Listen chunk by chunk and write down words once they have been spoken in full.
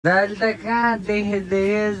दाल त कहाँ देखे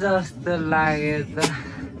जस्तो लाग्यो त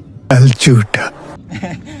झुटा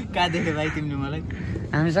कहाँ देखे भाइ तिमीले मलाई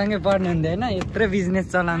हामीसँगै पढ्नु हुँदैन यत्रो बिजनेस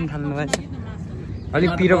चलाउन थाल्नु भएछ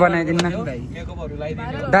अलिक पिरो बनाइदिनु न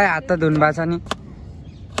दाइ हात त धुनु भएको छ नि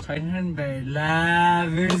छैन भाइ ला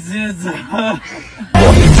बिर्सेछ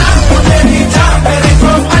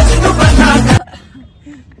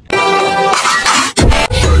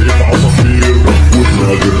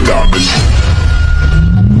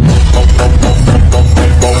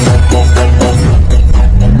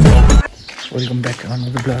welcome back to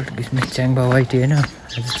another blog business च्याङबा वाइटी होइन आज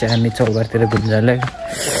चाहिँ हामी चौबारतिर घुम्नलाई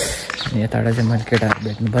अनि यताबाट चाहिँ मैले केटाहरू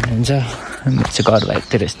भेट्नुपर्ने हुन्छ म चाहिँ घर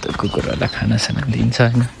बाहिरतिर यस्तो कुकुरहरूलाई खानासाना दिन्छ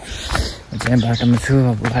होइन म चाहिँ बाटोमा छु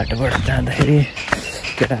अब बाटोबाट जाँदाखेरि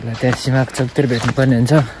केटाहरूलाई त्यहाँ सिमाक चौकतिर भेट्नुपर्ने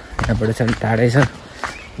हुन्छ यहाँबाट चाहिँ अलिक टाढै छ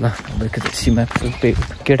ल अब सिमाक चौक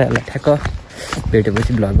केटाहरूलाई ठ्याक्क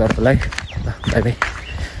भेटेपछि ब्लग गर्नुलाई ल बाई बाई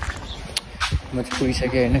म चाहिँ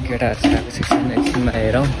पुगिसकेँ होइन केटाहरू चाहिँ आएको सेक्सनमा एकछिनमा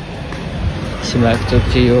हेरौँ सिमाक चोक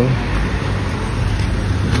चाहिँ हो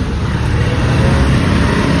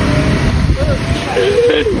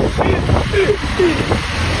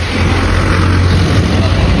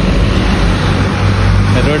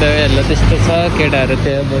रोड हेर्दा त्यस्तो छ केटाहरू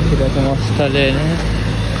त्यहाँ बसिरहेको मस्तले होइन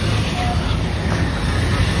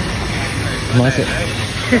म चाहिँ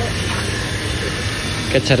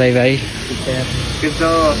के छ राई भाइ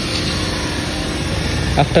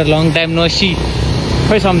after long time no C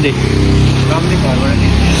खोइ सम्झे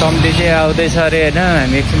सम्झे चाहिँ आउँदैछ अरे होइन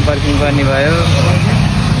हामी एकछिन पार्किङ गर्ने भयो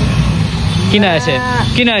किन आएछ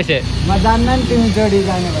किन आएछ म जान्दैन तिमी जोडी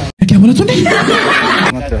जाने भयो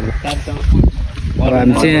अब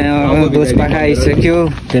हामी चाहिँ दोष पाखा आइसक्यो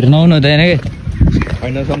फेरि नुहाउनु हुँदैन कि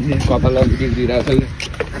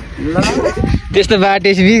त्यस्तो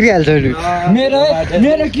बाटेपछि बिग्रिहाल्छ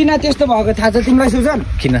मेरो किन त्यस्तो भएको थाहा छ तिमीलाई सुजन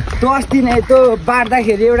किन त्यो अस्ति नै त्यो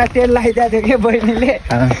बार्दाखेरि एउटा तेल लगाइदिएको थियो कि बहिनीले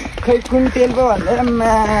खै कुन तेल पो भन्दै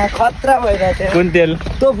खतरा भइरहेको थियो कुन तेल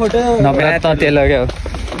त्यो फोटो नभए त तेल हो क्या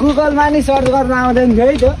गुगलमा नि सर्च गर्न आउँदैन थियो है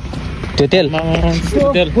त्यो तेल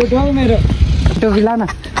फोटो मेरो त्यो बिला न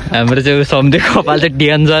हाम्रो चाहिँ सम्झे कपाल चाहिँ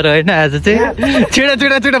डेन्जर होइन आज चाहिँ छिटो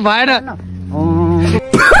छिटो छिटो भएन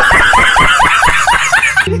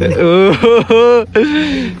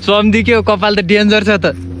सम्झी के हो कपाल त डेन्जर छ त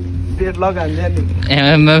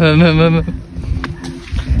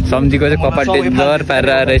सम्झीको चाहिँ कपाल डेन्जर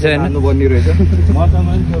पारेर रहेछ होइन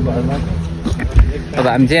अब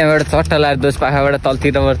हामी चाहिँ यहाँबाट चट्टा लाएर दोष पाखाबाट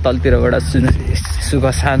तलतिरबाट सुख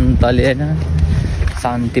शान्तले होइन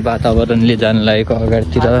शान्ति वातावरणले जान लागेको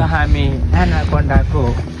अगाडितिर हामी एनाकोन्डाको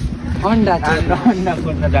अन्डा खान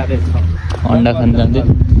जाँदै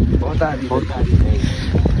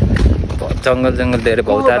जङ्गल धेरै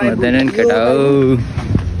भौतार्नु हुँदैन नि केटा हो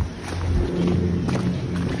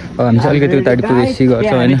अब हामी चाहिँ अलिकति उताडि पुगेपछि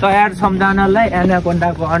गर्छौँ होइन तयार सम्झाउनलाई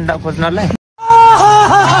एनाकोन्डाको अन्डा खोज्नलाई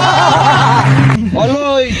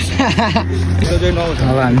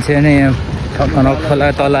अब हामी चाहिँ नि ठक्क नखोला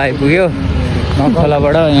तल आइपुग्यो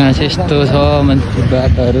नखोलाबाट यहाँ चाहिँ यस्तो छ मान्छे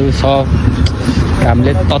बाटोहरू छ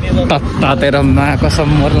घामले तातेर कसम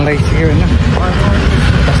मर्न लागिसक्यो होइन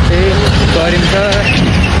जस्तै गरिन्छ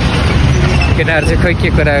केटाहरू चाहिँ खै के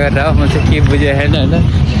कुरा गरेर म चाहिँ के बुझेको छैन होइन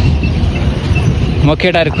म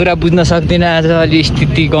केटाहरू कुरा बुझ्न सक्दिनँ आज अलि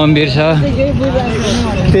स्थिति गम्भीर छ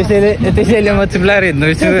त्यसैले म चुप्लाएर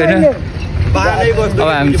हिँड्दैछु होइन अब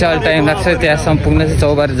हामी चाहिँ अलि टाइम लाग्छ त्यहाँसम्म पुग्न चाहिँ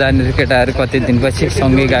चौबार जाने केटाहरू कति दिनपछि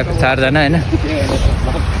सँगै गएको 4 जना होइन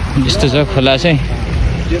यस्तो छ खोला चाहिँ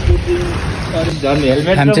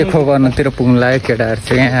हामी चाहिँ खो गर्नतिर पुग्नु लाग्यो केटाहरू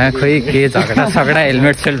चाहिँ यहाँ खोइ के झगडा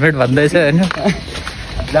हेलमेट भन्दैछ होइन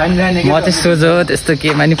म चाहिँ सोझो त्यस्तो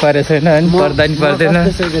केमा नि परेको छैन होइन पर्दा नि पर्दैन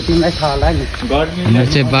हाम्रो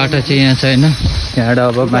चाहिँ बाटो चाहिँ यहाँ छ होइन यहाँबाट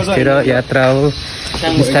अब मासतिर यात्रा हो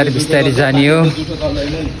बिस्तारै जाने हो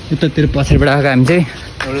उतातिर पछाडिबाट आएको हामी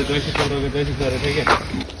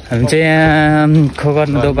चाहिँ यहाँ खो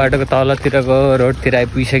गर्नु दो बाटोको तलतिरको रोडतिर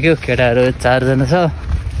आइपुगिसक्यो केटाहरू 4 जना छ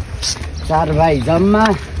 4 भाइ जम्मा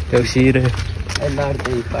देउसिर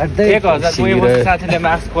 1000 साथीले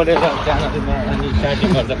मास्क खोलेर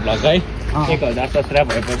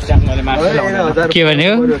के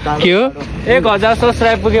भन्यो के हो 1000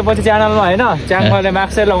 सब्सक्राइब पुगेपछि च्यानलमा होइन च्याङले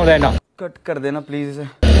मास्कै लाउँदैन कट गर्दैन प्लिज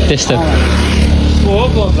त्यस्तो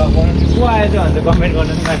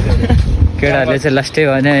केटाहरूले चाहिँ लास्टै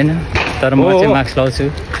भने होइन तर म चाहिँ मास्क लाउँछु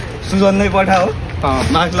सुजन नै पठाओ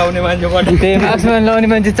मास्क लाउने मान्छे पठाओ त्यही मास्क लाउने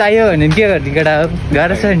मान्छे चाहियो भने के गर्ने केटा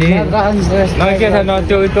गाह्रो छ नि के छ न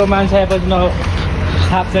त्यो मान्छे आएपछि न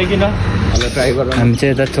थाप्छ किन ट्राई गरौँ हामी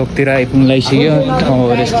चाहिँ यता चोकतिर आइपुग्नु लागिसक्यो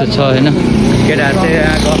ठाउँहरू यस्तो छ होइन केटाहरू चाहिँ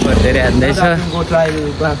यहाँ गफहरू धेरै हान्दैछ ट्राई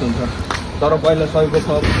क्लास हुन्छ तर पहिला सयको छ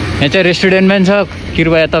यहाँ चाहिँ रेस्टुरेन्ट पनि छ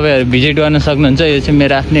कृपया तपाईँहरू भिजिट गर्न सक्नुहुन्छ यो चाहिँ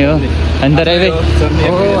मेरो आफ्नै हो अनि तर यो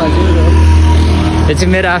चाहिँ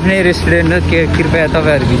मेरो आफ्नै रेस्टुरेन्ट हो कृपया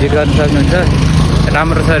तपाईँहरू भिजिट गर्न सक्नुहुन्छ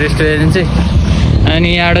राम्रो छ रेस्टुरेन्ट चाहिँ अनि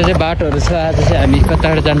यहाँबाट चाहिँ बाटोहरू छ आज चाहिँ हामी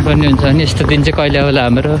कताबाट जानुपर्ने हुन्छ भने यस्तो दिन चाहिँ कहिले होला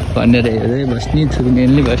हाम्रो भनेर हेर्दै बस्ने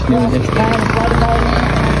थुक्नेले बस्ने हुँदैछ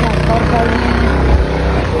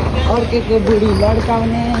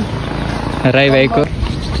राई भाइको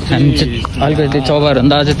हामी चाहिँ अलिकति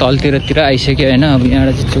चौबारभन्दा अझै तलतिर आइसक्यो होइन अब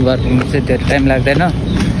यहाँबाट चाहिँ चौबार पुग्नु चाहिँ धेरै टाइम लाग्दैन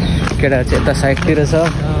केटा चाहिँ यता साइडतिर छ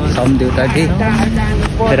सम्झौताकी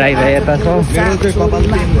राई भाइ यता छ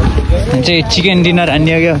चाहिँ चिकन डिनर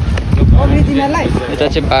हान्यो क्या यता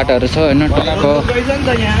चाहिँ बाटोहरू छ होइन टक्क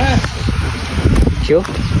के हो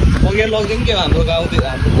हाम्रो गाउँतिर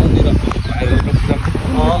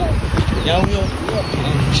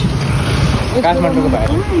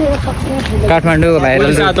काठमाडौँको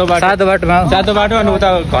भाइरल सातो बाटोमा अनि उता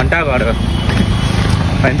घन्टा घर हो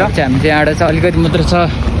होइन त हामी चाहिँ यहाँबाट चाहिँ अलिकति मात्र छ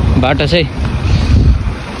बाटो चाहिँ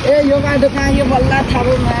यो बाटो कहाँ यो बल्ल थाहा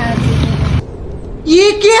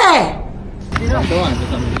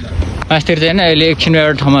मास्तिर चाहिँ होइन अहिले एकछिन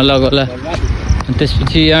एउटा ठाउँमा लग होला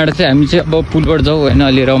त्यसपछि यहाँबाट चाहिँ हामी चाहिँ अब पुलबाट जाउँ होइन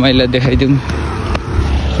अलि रमाइलो देखाइदिउँ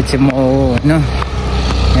त्यो चाहिँ म हो होइन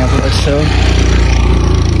यहाँबाट यसो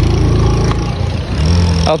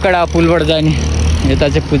अब केटा पुलबाट जाने यता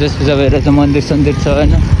चाहिँ पूजा भएर चाहिँ मन्दिर सन्दिर छ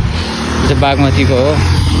होइन यो चाहिँ बागमतीको हो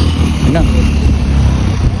होइन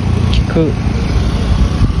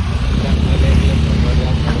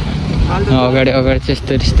अगाडि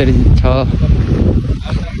चाहिँ यस्तरी छ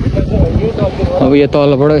अब यो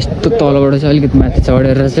तलबाट यस्तो तलबाट चाहिँ अलिकति माथि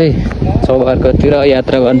चढेर चाहिँ चौबारकोतिर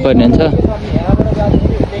यात्रा गर्नुपर्ने हुन्छ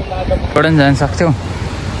बाट पनि जान सक्छौँ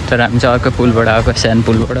तर हामी चाहिँ अर्को पुलबाट आएको सानो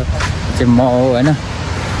पुलबाट चाहिँ म हो होइन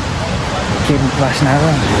के बास्न आएको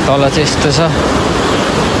तल चाहिँ यस्तो छ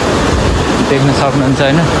देख्न सक्नुहुन्छ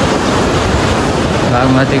होइन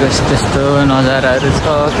बागमतीको यस्तो नजाराहरू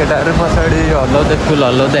छ केटाहरू पछाडि हल्लाउँदै फुल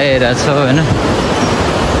हल्लाउँदै आइरहेको छ होइन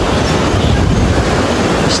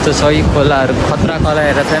यस्तो छ यी खोलाहरू खतरा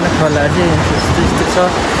खोलाहरू छैन खोला चाहिँ यस्तो छ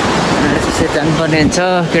त्यसै जानुपर्ने हुन्छ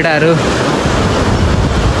केटाहरू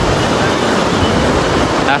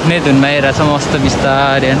आफ्नै धुनमा आइरहेको छ मस्त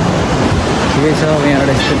बिस्तारै होइन ठिकै छ यहाँबाट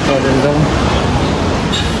यस्तो चढेर जाउँ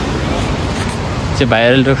चाहिँ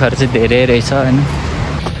भाइरल रुखहरू चाहिँ धेरै रहेछ होइन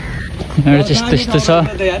यहाँबाट चाहिँ यस्तो छ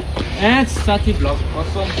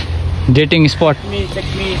डेटिङ स्पट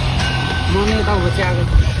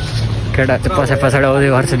केटा चाहिँ पछाडि आउँदै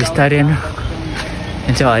गर्छ बिस्तारै होइन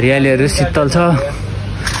यहाँ चाहिँ हरियालीहरू शीतल छ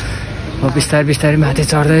अब बिस्तारै माथि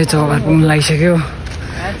चढ्दै चौबार पुग्नु लागिसक्यो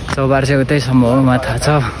चौबार चाहिँ उतैसम्म हो मलाई थाहा छ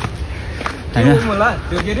होइन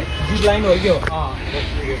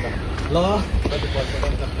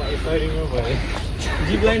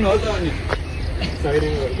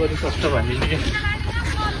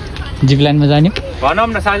जिप लाइनमा जाने भनौँ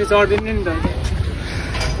न साथी चढिदिने नि त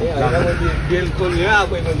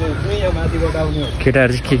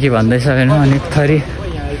केटाहरू चाहिँ के भन्दैछ होइन अनेक थरी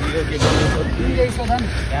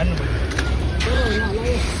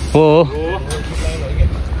हो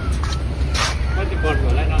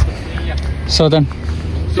सदन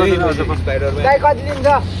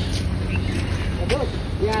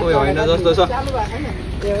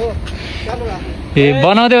ए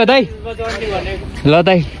बनाउँदै दाइ ल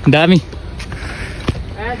दाइ दामी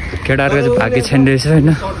केटाहरूको चाहिँ भाग्य छैन रहेछ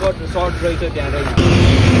होइन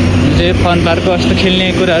चाहिँ फन पार्कको जस्तो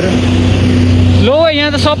खेल्ने कुराहरू लो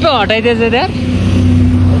यहाँ त सबै हटाइदिएछ त्यहाँ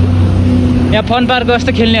यहाँ फन पार्कको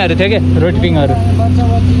जस्तो खेल्नेहरू थियो क्या रोडपिङहरू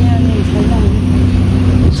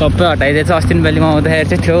सबै हटाइदिएछ अस्ति पालिमा आउँदाखेरि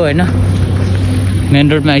चाहिँ थियो होइन मेन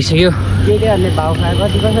रोडमा आइसक्यो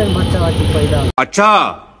अच्छा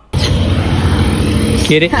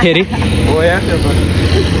के अरे फेरि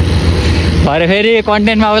भरे फेरि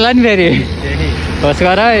कन्टेन्टमा आउला नि फेरि होस्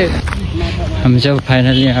गर हामी चाहिँ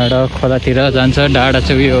फाइनली यहाँबाट खोलातिर जान्छ डाँडा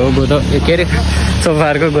चाहिँ उयो हो के अरे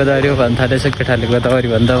चौबारको गोदावरी हो भन्न थालेछ केटाहरूले गोदावरी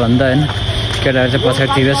भन्दा होइन केटाहरू चाहिँ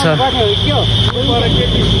पछाडितिर छ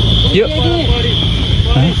यो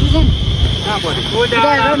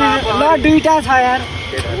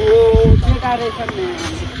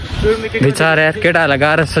बिचारा यार केटाहरूलाई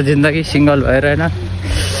गाह्रो छ जिन्दगी सिङ्गल भएर होइन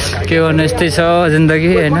के गर्नु यस्तै छ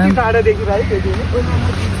जिन्दगी होइन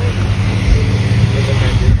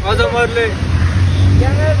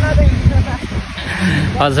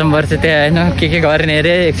अजम्बर चाहिँ त्यहाँ होइन के गर्ने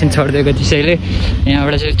अरे एकछिन छोडिदिएको त्यसैले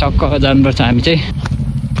यहाँबाट चाहिँ चक्क जानुपर्छ हामी चाहिँ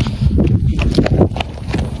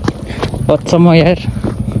अचम्म यार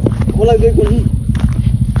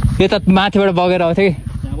यो त माथिबाट बगेर आउँथ्यो कि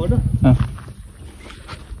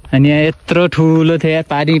अनि यहाँ यत्रो ठुलो थियो यार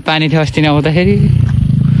पानी थियो अस्ति नै आउँदाखेरि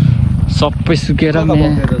सबै सुकेर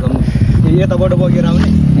यताबाट बगेर आउने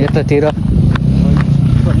यतातिर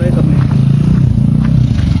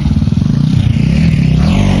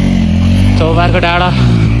चौबारको डाँडा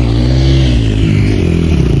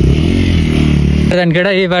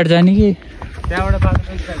केटा यही बाटो जाने कि त्यहाँबाट बाटो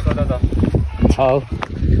छ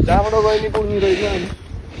जहाँबाट गयो नि पुग्ने रहेछ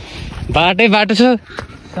अनि बाटो छ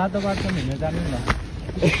सातो बाटो हिँडेर जाने न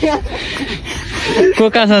को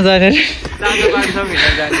कहाँसम्म जाने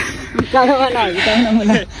सातो बाटो हिँडेर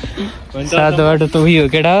जाने सातो बाटो त उही हो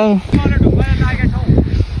केटा हो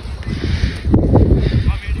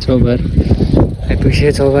चौबार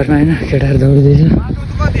आइपुग्यो चौबारमा होइन केटाहरू दौड्दैछ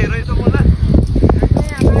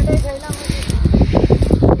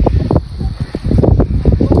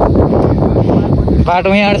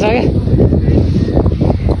बाटो यहाँ आँट्छ क्या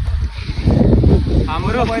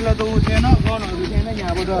हाम्रो पहिला त उ थिएन गनहरू थिएन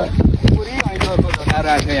यहाँबाट पुरै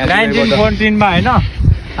 1914 मा होइन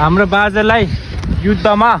हाम्रो बाजेलाई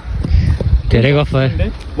युद्धमा धेरै गफ भयो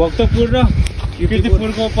भक्तपुर र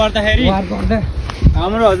कीर्तिपुरको पर्दाखेरि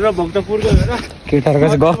हाम्रो हजुर भक्तपुरको केटाहरूको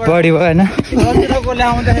चाहिँ गफ बढी भयो होइन हजुरको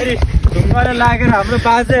ल्याउँदाखेरि ढुङ्गाले लागेर हाम्रो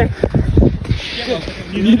बाजे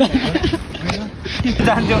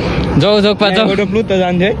जान्थ्यो जोकपा एउटा ब्लु त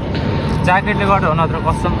जान्थ्यो है ज्याकेटले गर्दा हो नत्र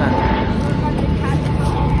कसम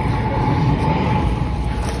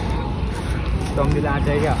सम्झिले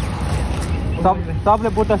आँट्यो क्या सबले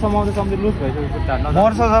बुट्टा समाउँदा सम्झि लुज भइसक्यो बुट्टा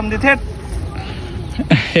मर्छ सम्झि थिएट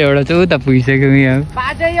एउटा चाहिँ उता पुगिसक्यो यहाँ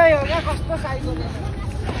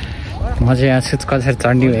म चाहिँ यहाँ छु कसरी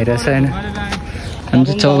चण्डी भइरहेछ होइन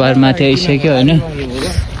अन्त चौबार माथि आइसक्यो होइन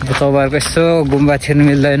चौबारको यसो गुम्बा छिर्नु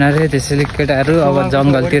मिल्दैन अरे त्यसैले केटाहरू अब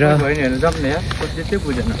जङ्गलतिर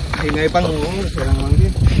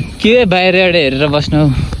के बाहिर एउटा हेरेर बस्नु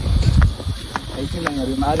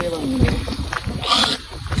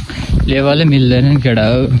लेभलै मिल्दैन नि केटा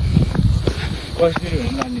हो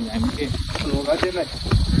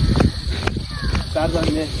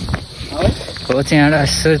हो चाहिँ यहाँ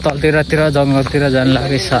यसो तलतिर जङ्गलतिर जानु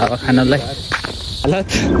लाग्दैछ हावा खानलाई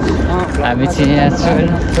हामी चाहिँ यहाँ छौँ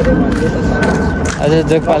हजुर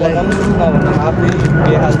जोगपालाई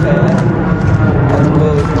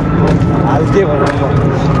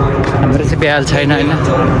हाम्रो चाहिँ बेहाल छैन होइन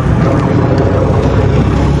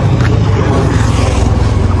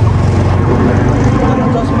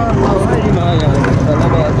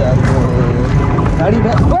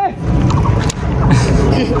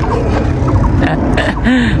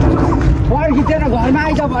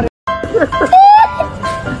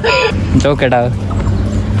जो केटा हो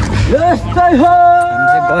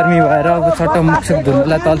गर्मी भएर अब छट्ट मुखसुख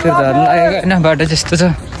धुनुलाई तलतिर झर्नु लागेको होइन बाटो त्यस्तो छ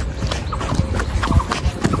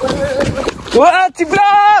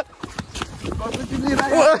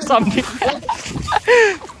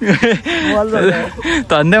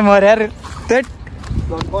धन्दै मर्यो यार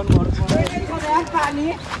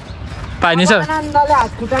पानी छ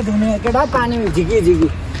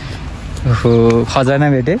ओहो खजाना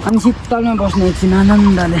भेटे अनि शीतलमा बस्ने एकछिन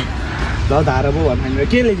आनन्दले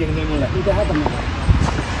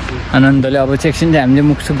आनन्दले अब चाहिँ एकछिन चाहिँ हामीले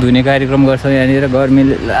मुखसुख धुने कार्यक्रम गर्छौँ यहाँनिर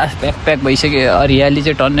गर्मीले लास्ट प्याक भइसक्यो हरियाली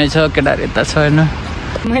चाहिँ टन्नै छ केटाहरू यता छ होइन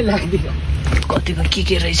कतिको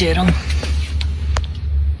के रहेछ हेरौँ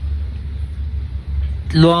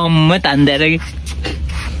लम्मै तान्दैन कि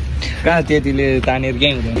कहाँ त्यतिले तानेर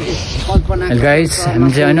केही हुँदैन गाइस हामी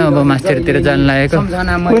चाहिँ होइन अब मास्टरतिर जानु लागेको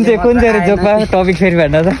कुन चाहिँ जोकमा टपिक फेरि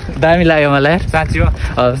भन्न त दामी लाग्यो मलाई यार साँच्ची हो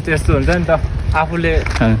त्यस्तो हुन्छ नि त आफूले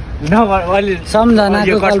सम्झना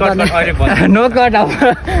नो कट अब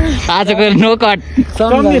आजको नो कट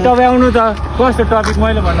तपाईँ आउनु त कस्तो टपिक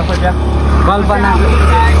मैले भन्न खोजेँ कल्पनाको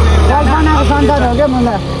संसार हो क्या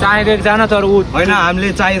मलाई चाहिरहेको जान तर ऊ होइन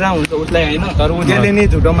हामीले चाहिरहेको हुन्छ उसलाई होइन तर उसले नि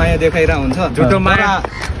झुटो माया देखाइरहेको हुन्छ झुटो माया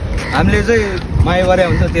हामीले चाहिँ माया गरे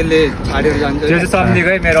हुन्छ त्यसले छाडेर जान्छ त्यो चाहिँ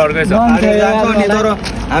सम्झिकै मेरो अर्कै छ जान्छ नि तर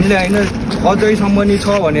हामीले होइन अझैसम्म नि छ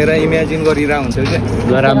भनेर इमेजिन गरिरहेको हुन्छ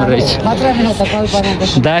क्या राम्रो रहेछ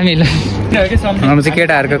दामी ल अब चाहिँ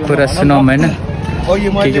केटाहरूको कुरा सुनौँ होइन अघि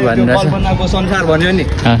मैले कल्पनाको संसार भन्यो नि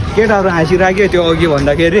केटाहरू हाँसिराख्यो त्यो अघि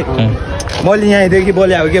भन्दाखेरि मैले यहीँदेखि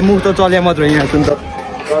बोल्याएको कि मुख त चले मात्र यहाँ सुन त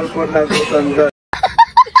कल्पनाको संसार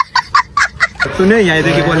सुन्यो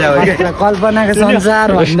यहीँदेखि बोल्याएको कि कल्पनाको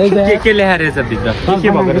संसार भन्दै के लेखाएर रहेछ भित्र के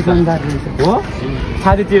भएको हो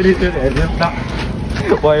साथी त्यो रिसेट हेर्नु न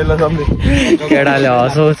पहिलो सम्झे केटाले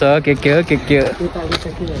हँसाउँछ के हो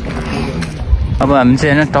अब हामी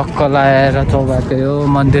चाहिँ होइन टक्क लाएर चौबारको यो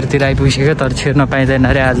मन्दिरतिर आइपुगिसक्यो तर छिर्न पाइँदैन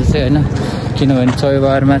अरे आज चाहिँ होइन किनभने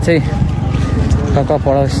चौबारमा चाहिँ टक्क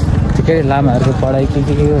के लामाहरूको पढाइ के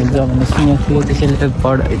हुन्छ भन्ने सुनेको थियो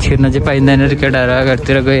त्यसैले छिर्न चाहिँ पाइँदैन अरे केटाहरू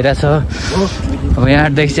अगाडितिर गइरहेछ अब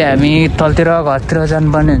यहाँदेखि चाहिँ हामी तलतिर घरतिर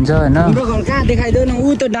जानुपर्ने हुन्छ होइन कहाँ देखाइदेऊ न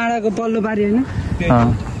ऊ त डाँडाको पल्लो पारि होइन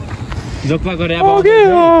जोक्पा गरे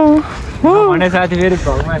भने साथी फेरि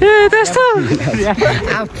त्यस्तो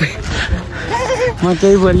म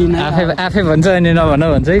केही बोलिनँ आफै भन्छ अनि नभन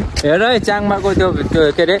भन्छ है हेर है च्याङमाको त्यो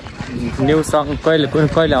के अरे न्यु सङ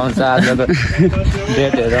कहिले आउँछ आज त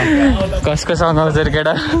डेट हेर कसको सङ आउँछ अरे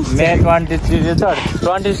केटा मे 23 छ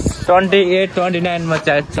 28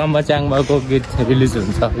 29 सम्म च्याङमाको गीत रिलिज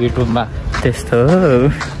हुन्छ युट्युबमा त्यस्तो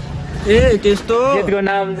ए त्यस्तो गीतको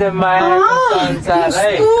नाम चाहिँ मायाको संसार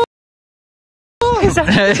है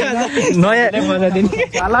नयाँ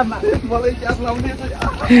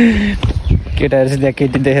केटाहरू चाहिँ त्यहाँ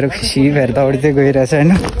केटी देखेर खुसी भएर दौडिँदै गइरहेछ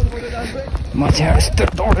होइन म चाहिँ यस्तो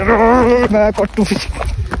दौडेर कट्टु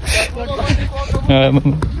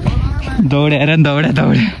दौड्याएर दौडे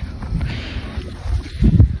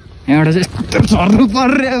यहाँबाट चाहिँ यस्तो झर्नु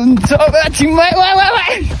पर्ने हुन्छ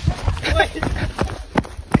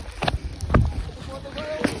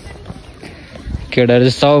केटाहरू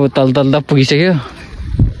चाहिँ सब तल पुगिसक्यो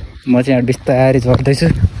म चाहिँ यहाँ बिस्तारै झर्दैछु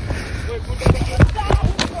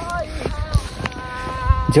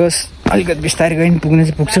जोस् अलिकति बिस्तारै गयो नि पुग्नु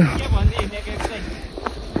चाहिँ पुग्छु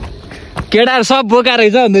केटाहरू सब बोका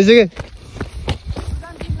रहेछ भन्दैछु कि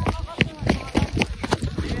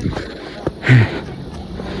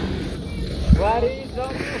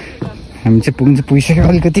हामी चाहिँ पुगिसक्यो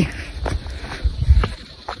अलिकति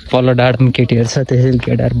पल्लो डाँडामा केटीहरू छ त्यसैले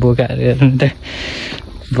केटाहरू बोकाहरू हेर्नु त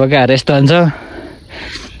बोकाहरू यस्तो हुन्छ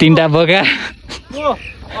तिनवटा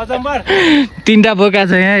बोका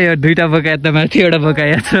छ यहाँ यो दुईवटा बोका यता माथि एउटा बोका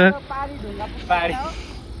यहाँ छ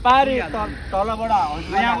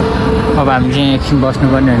अब हामी चाहिँ एकछिन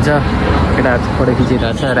बस्नुपर्ने हुन्छ केटाहरू फोटो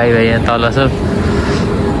खिचिरहेको छ राई भाइ यहाँ तल छ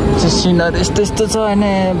सिनहरू यस्तो छ होइन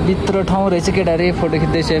भित्र ठाउँ रहेछ केटाहरू फोटो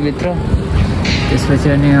खिच्दैछ भित्र त्यसपछि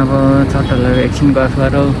अनि अब चट्टलाई एकछिन गफ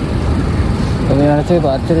गरौँ अब यहाँ चाहिँ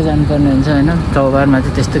घरतिर जानुपर्ने हुन्छ होइन चौबारमा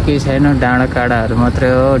चाहिँ त्यस्तो केही छैन डाँडा काँडाहरू मात्रै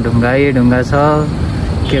हो ढुङ्गा छ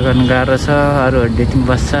के गर्नु गाह्रो छ अरूहरू डेटिङ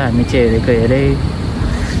बस्छ हामी चाहिँ हेरेको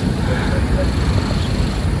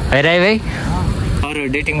हेराइ भाइ अरू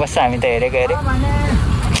डेटिङ बस्छ हामी त हेरेको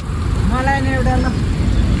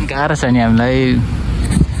गाह्रो छ नि हामीलाई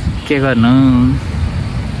के गर्नु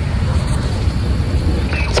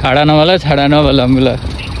छाडा नभला हामीलाई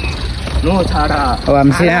अब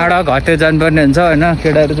हामी चाहिँ यहाँबाट घरतिर जानुपर्ने हुन्छ होइन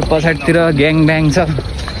केटाहरू चाहिँ पछाडितिर ग्याङ ब्याङ छ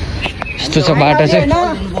यस्तो छ बाटो चाहिँ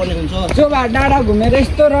जो डाँडा घुमेर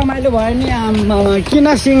यस्तो रमाइलो भयो नि किन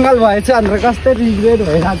सिङ्गल भएछ भनेर कस्तो रिग्रेट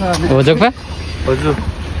भइरहेको छ हो जोक्पा हजुर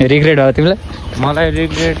रिग्रेट हो तिमीलाई मलाई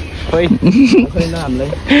रिग्रेट खोइ छैन हामीलाई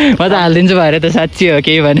म त हालिदिन्छु भएर त साँच्ची हो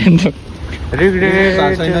केही भने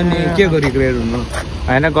रिग्रेट छैन नि के को रिग्रेट हुनु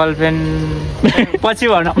होइन गर्लफ्रेन्ड पछि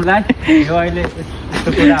भन्नुलाई यो अहिले यस्तो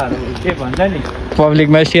कुराहरू के भन्छ नि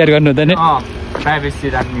पब्लिकमा सेयर गर्नु हुँदैन प्राइभेसी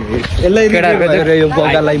राख्ने यसलाई यो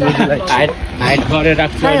बगालाई मुजुलाई हाइड गरेर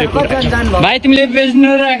राख्छु भाइ तिमीले बेच्नु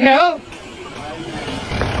राख्यो हो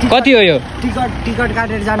कति हो यो टिकट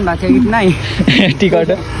काटेर जानु भएको थियो कि नै टिकट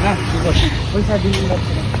पैसा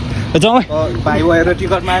दिनु जाउँ भाइ भएर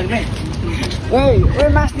टिकट माग्ने ओइ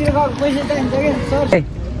मासतिर गएको पैसा चाहिन्छ कि सर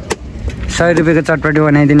 100 रुपियाँको चटपटी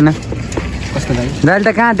बनाइदिनु न कस्तो लाग्यो दाल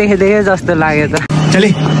त कहाँ देखेँ जस्तो लाग्यो त चले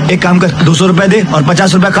एक काम कर 200 रुपया दे और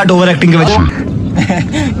 50 रुपया काट ओभर एक्टिंग के वजह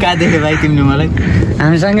कहाँ देखेँ भाइ तिमीले मलाई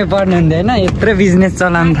हामीसँगै पढ्नु हुँदैन यत्रो बिजनेस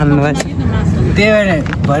चलाउनु थाल्नु भएछ त्यही भएर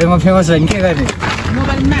भरे म फेमस भयो नि के गर्ने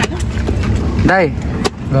दाइ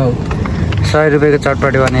 100 रुपियाँको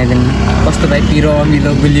चटपटी बनाइदिनु कस्तो भाइ पिरो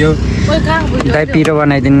अमिलो गुलियो दाइ पिरो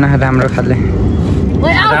बनाइदिनु न राम्रो खाले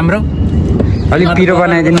राम्रो अलिक पिरो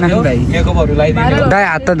बनाइदिनु न दाइ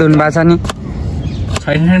हात त धुनु भएको छ नि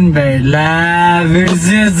छैन भाइ ला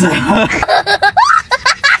बिर्सेछ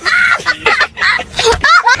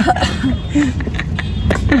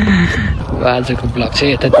आजको ब्लग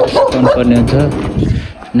चाहिँ यतातिर सघाउनु पर्ने हुन्छ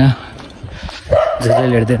होइन जसले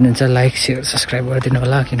हेर्दै हुनुहुन्छ लाइक सेयर सब्सक्राइब गरिदिनु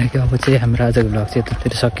होला किनकि अब चाहिँ हाम्रो आजको ब्लग चाहिँ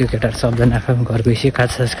यतातिर सक्यो केटाहरू सबजना आफ्नो घर गइसक्यो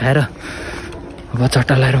खाजासाज खाएर अब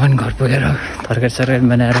चट्टा लाएर पनि घर पुगेर तरकारी सरकारी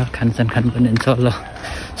बनाएर खानसान खानुपर्ने हुन्छ ल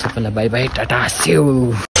सबैलाई बाई बाई टाटा स्यौ